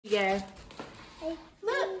Yeah.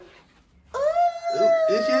 Look. Ooh.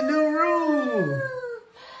 It's your new room.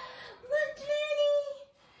 Look, Jenny.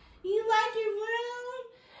 You like your room?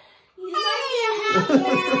 You like your house?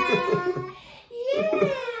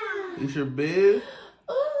 Yeah. It's your bed.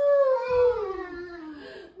 Ooh.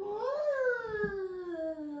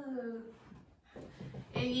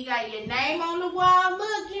 And you got your name on the wall.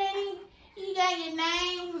 Look, Jenny. You got your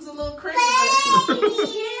name. It's a little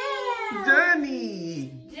Christmas. Yeah.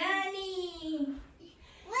 Johnny. Johnny.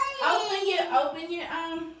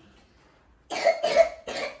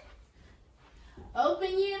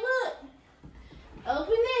 Look. Open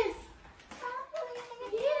this.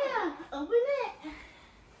 Yeah, open it.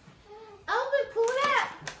 Pull it out.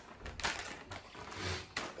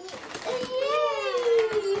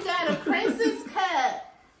 Yeah, you got a princess cup.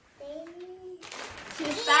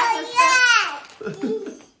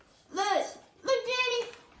 Look, Jenny.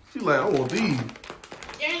 She like, I want these.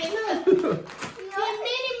 Jenny, look. Your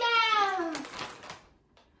Minnie Mouse.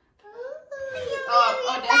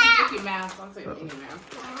 Oh, that's Mickey Mouse. I'm saying Minnie Mouse.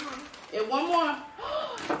 And one more.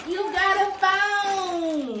 You got a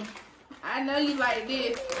phone. I know you like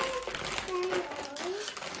this.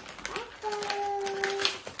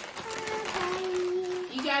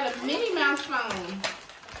 You got a Minnie Mouse phone.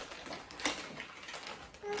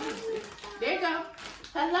 There you go.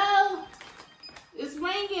 Hello. It's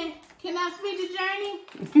ringing. Can I speak to Journey?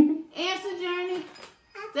 Answer, Journey.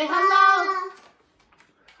 Say hello.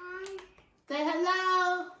 Say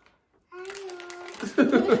hello.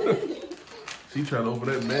 She trying to open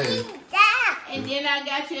that bag. And then I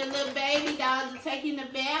got you a little baby doll to take in the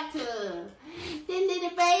bathtub. The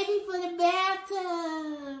little baby for the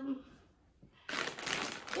bathtub.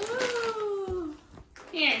 Ooh.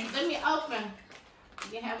 Here, let me open.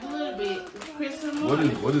 You can have a little bit. It's Christmas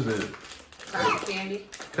morning. What is it? Cotton candy.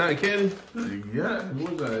 Cotton candy? Yeah.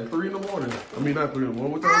 What's that? 3 in the morning. I mean, not 3 in the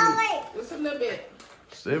morning. What time is it? Just a little bit.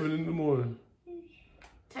 7 in the morning.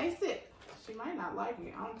 Taste it. She might not like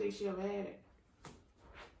it. I don't think she'll have it.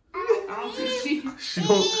 I don't think She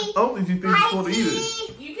don't. I don't think she thinks she's supposed to eat it.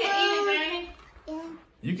 You can eat it, Journey.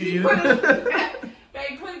 You can eat it.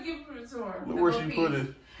 Babe, give it to her. Look where she put it.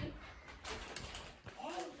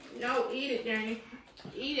 No, eat it, Journey.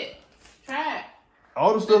 Eat it. Try it.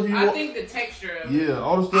 All the stuff you want. I think the texture of it. Yeah,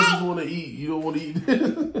 all the stuff you want to eat, you don't want to eat.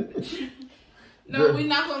 No, Journey. we're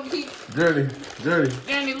not going to keep. Journey.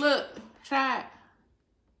 Journey, look. Try it.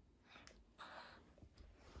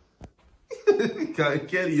 Cotton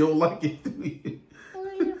candy, you don't like it.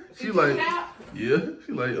 She like, yeah.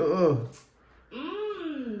 She like,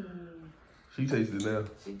 Mmm. She tastes it now.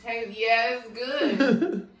 She tastes, yeah, it's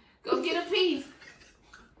good. Go get a piece.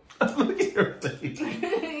 Look at her face.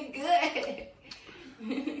 Good.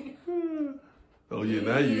 Oh yeah,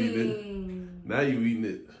 now you eating it. Now you eating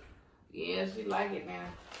it. Yeah, she like it now.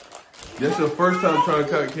 That's your first time trying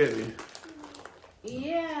cotton candy.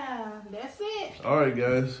 Yeah, that's it. All right,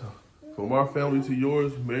 guys. From our family to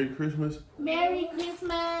yours, Merry Christmas. Merry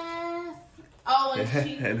Christmas. Oh, and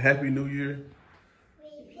Happy New Year.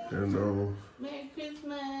 And Merry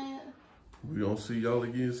Christmas. we gonna see y'all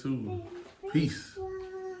again soon. Peace.